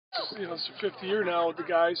It's the fifth year now with the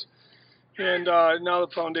guys, and now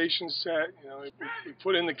the foundation's set. We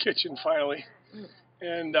put in the kitchen finally,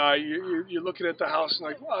 and you're looking at the house and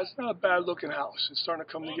like, wow, it's not a bad looking house. It's starting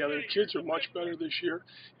to come together. The kids are much better this year.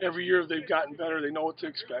 Every year they've gotten better. They know what to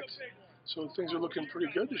expect. So things are looking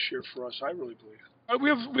pretty good this year for us. I really believe.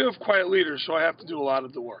 We have quiet leaders, so I have to do a lot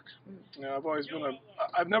of the work.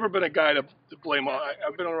 I've never been a guy to blame.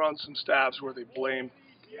 I've been around some staffs where they blame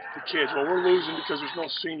the kids. Well, we're losing because there's no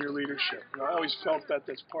senior leadership. I always felt that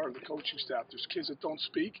that's part of the coaching staff. There's kids that don't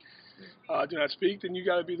speak, do not speak. Then you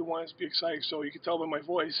got to be the ones to be excited. So you can tell by my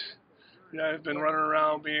voice. I've been running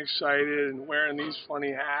around being excited and wearing these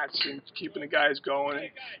funny hats and keeping the guys going,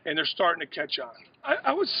 and they're starting to catch on.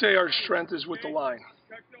 I would say our strength is with the line.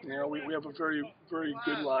 We have a very, very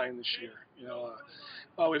good line this year.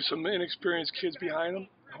 We have some inexperienced kids behind them.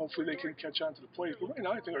 Hopefully they can catch on to the plate. But right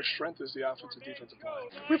now, I think our strength is the offensive defensive line.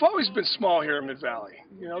 We've always been small here in Mid-Valley.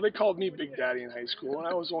 They called me Big Daddy in high school, and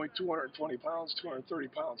I was only 220 pounds, 230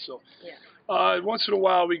 pounds. So once in a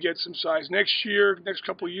while we get some size. Next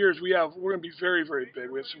couple of years, we're going to be very, very big.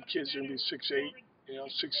 We have some kids going to be 6'8",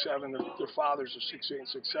 6'7". Their fathers are 6'8" and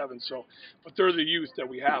 6'7". So, but they're the youth that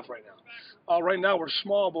we have right now. Right now we're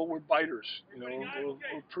small, but we're biters.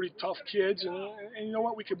 We're pretty tough kids, and you know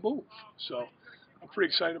what? We can move. So I'm pretty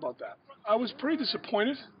excited about that. I was pretty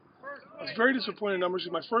disappointed. I was very disappointed in numbers.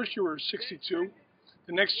 My first year we were 62.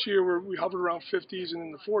 The next year we hovered around 50s and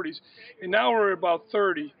in the 40s, and now we're about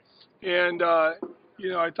 30. And I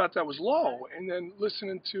thought that was low. And then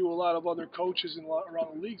listening to a lot of other coaches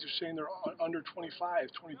around the leagues are saying they're under 25,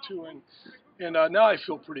 22, and now I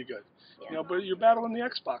feel pretty good. But you're battling the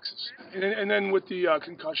Xboxes, and then with the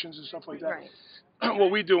concussions and stuff like that. Right.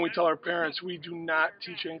 What we do, and we tell our parents, we do not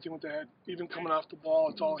teach anything with the head. Even coming off the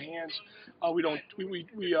ball, it's all hands. We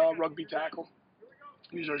rugby tackle.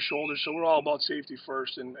 Use our shoulders, so we're all about safety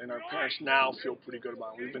first, and our parents now feel pretty good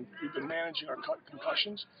about it. We've been managing our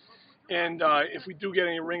concussions, and if we do get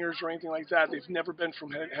any ringers or anything like that, they've never been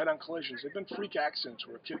from head-on collisions. They've been freak accidents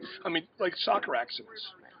where like soccer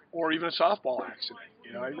accidents or even a softball accident.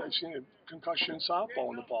 I've seen a concussion in softball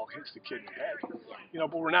when the ball hits the kid in the head.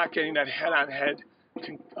 But we're not getting that head-on-head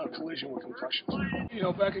collision with concussions.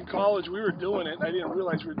 Back in college, we were doing it. I didn't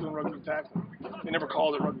realize we were doing rugby tackling. They never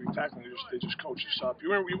called it rugby tackling. They just coached us up. As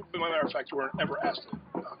a matter of fact, you weren't ever asked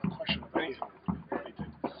a question of anything.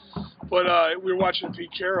 But we were watching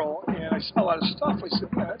Pete Carroll, and I saw a lot of stuff. I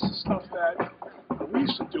said, man, that's the stuff that we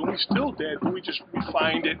used to do. We still did, but we just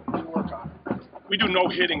refined it and work on it. We do no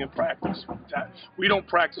hitting in practice. We don't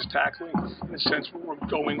practice tackling in the sense where we're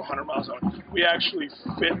going 100 miles an hour. We actually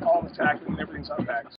fit all the tackling and everything's on back.